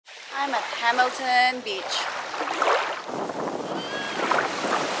I'm at Hamilton Beach.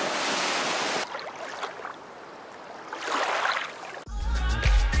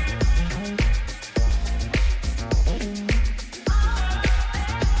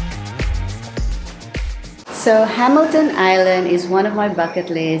 So Hamilton Island is one of my bucket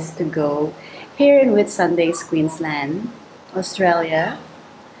lists to go here in Whitsunday, Queensland, Australia.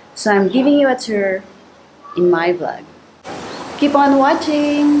 So I'm giving you a tour in my vlog. Keep on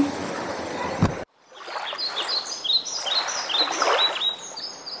watching!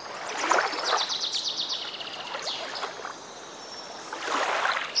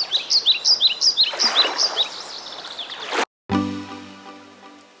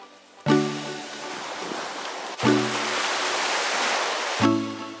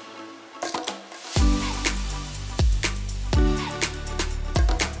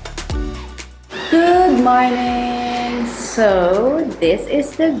 Good morning! So this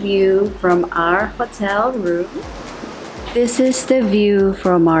is the view from our hotel room. This is the view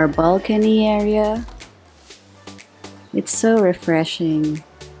from our balcony area. It's so refreshing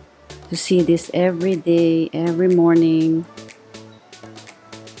to see this every day, every morning.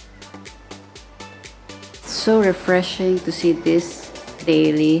 It's so refreshing to see this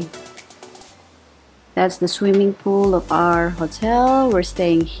daily. That's the swimming pool of our hotel. We're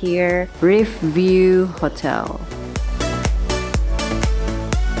staying here, Reef View Hotel.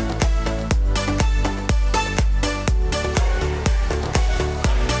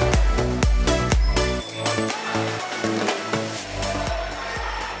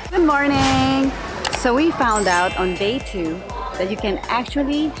 Good morning! So we found out on day 2 that you can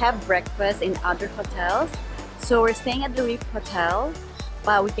actually have breakfast in other hotels. So we're staying at the Reef Hotel,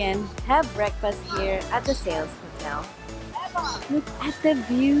 but we can have breakfast here at the Sales Hotel. Look at the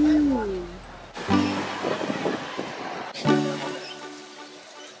view!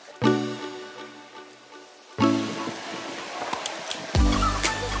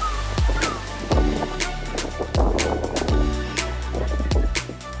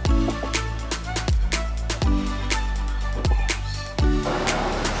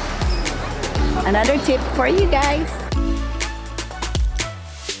 Another tip for you guys.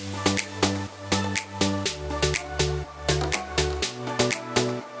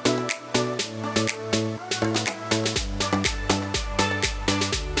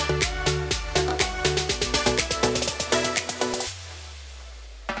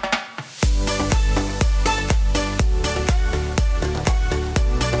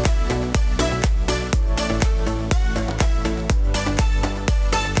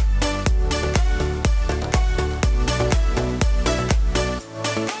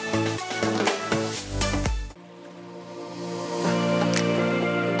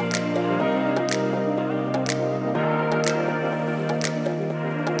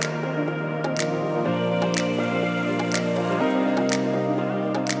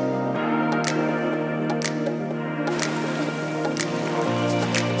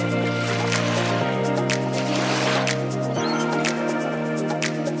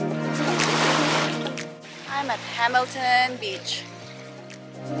 At Hamilton Beach.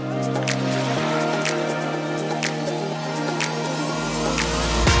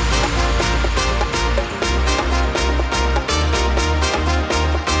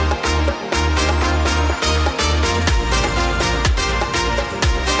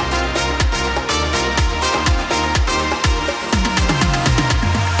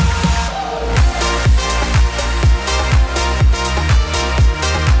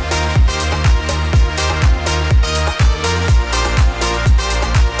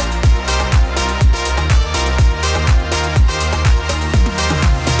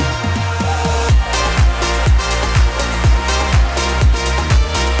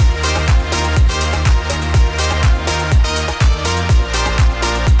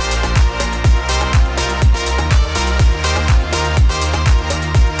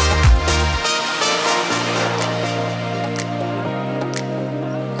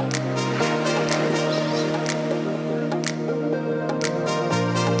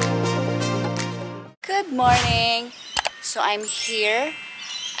 Good morning! So I'm here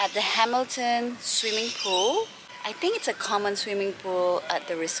at the Hamilton swimming pool. I think it's a common swimming pool at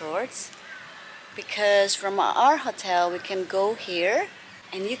the resorts because from our hotel we can go here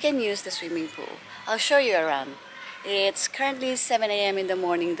and you can use the swimming pool. I'll show you around. It's currently 7 a.m. in the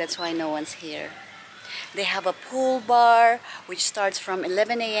morning, that's why no one's here. They have a pool bar which starts from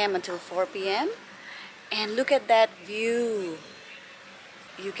 11 a.m. until 4 p.m. And look at that view.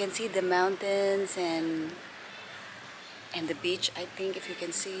 You can see the mountains and the beach, I think, if you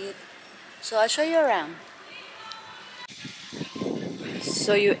can see it. So I'll show you around.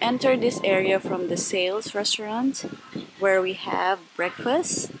 So you enter this area from the Sales restaurant where we have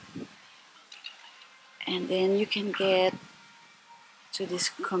breakfast, and then you can get to this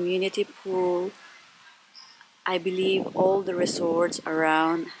community pool. I believe all the resorts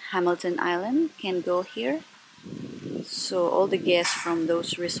around Hamilton Island can go here. So all the guests from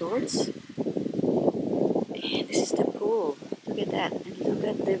those resorts. And this is the pool. Look at that, and look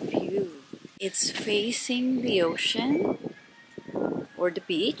at the view. It's facing the ocean, or the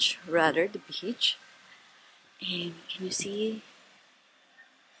beach, rather the beach. And can you see?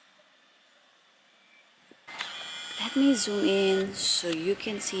 Let me zoom in so you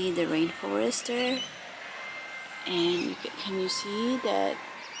can see the rainforest there. And can you see that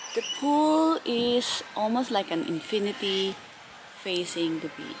the pool is almost like an infinity facing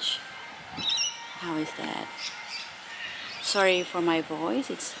the beach? How is that? Sorry for my voice,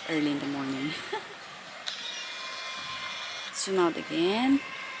 it's early in the morning. Zoom out again.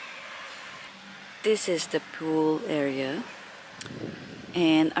 This is the pool area.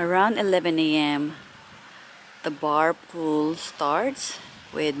 And around 11 a.m. the bar pool starts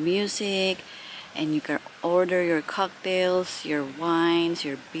with music, and you can order your cocktails, your wines,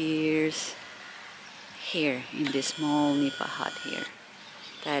 your beers here in this small nipa hut here.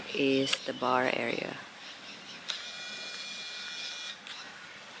 That is the bar area.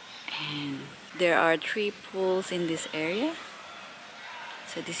 And there are 3 pools in this area.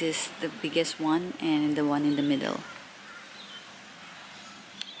 So this is the biggest one and the one in the middle.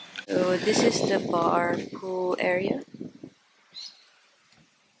 So this is the bar pool area.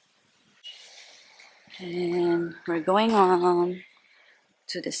 And we're going on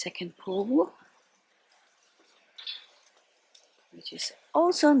to the second pool, which is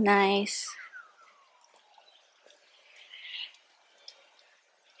also nice.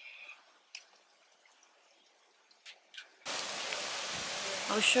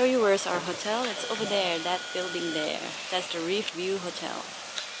 I'll show you where's our hotel. It's over there, that building there. That's the Reef View Hotel.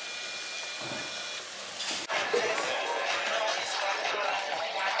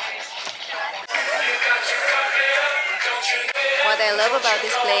 What I love about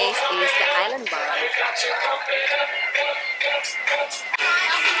this place is the island bar.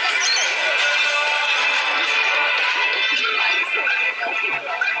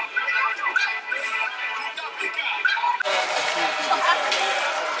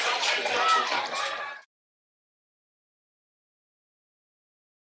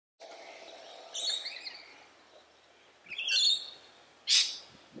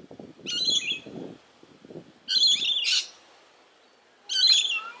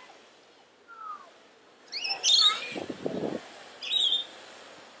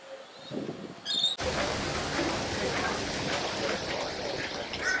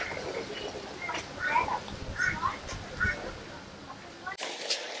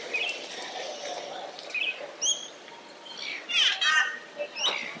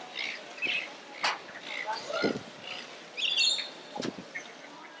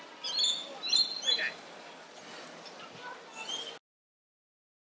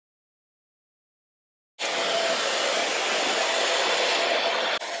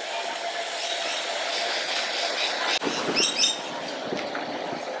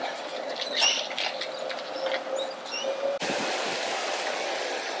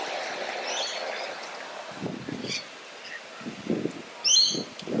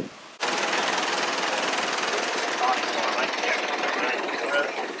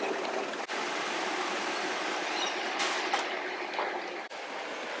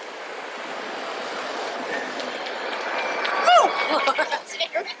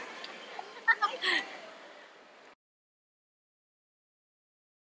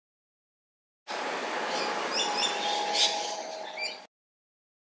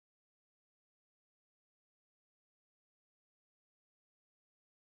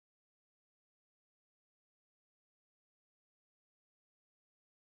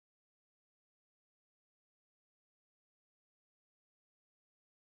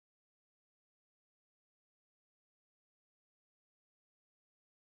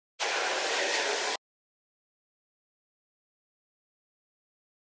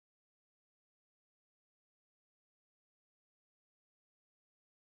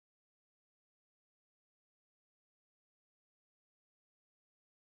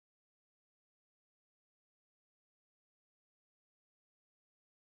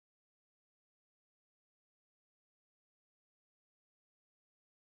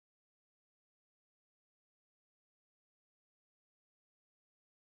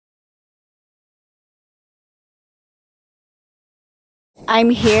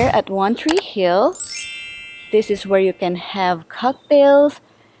 I'm here at One Tree Hill, This is where you can have cocktails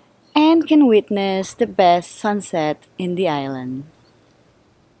and can witness the best sunset in the island.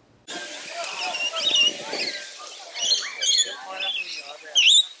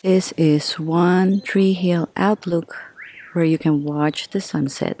 This is One Tree Hill outlook where you can watch the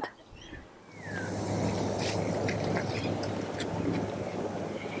sunset.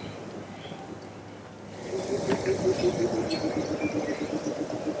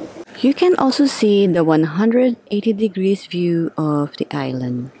 You can also see the 180 degrees view of the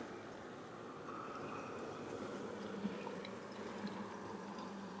island.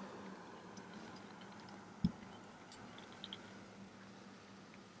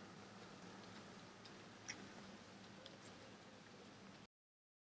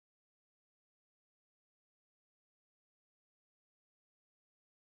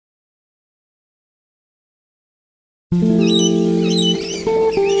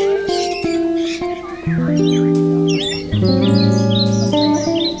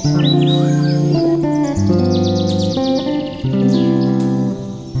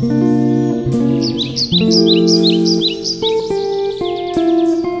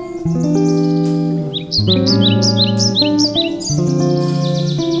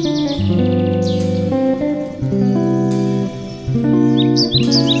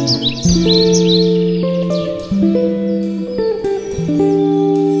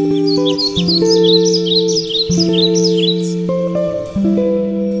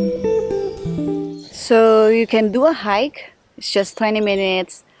 So you can do a hike. It's just 20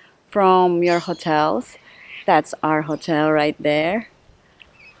 minutes from your hotels. That's our hotel right there.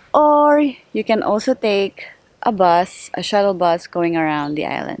 Or you can also take a bus, a shuttle bus going around the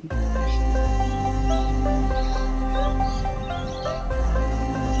island.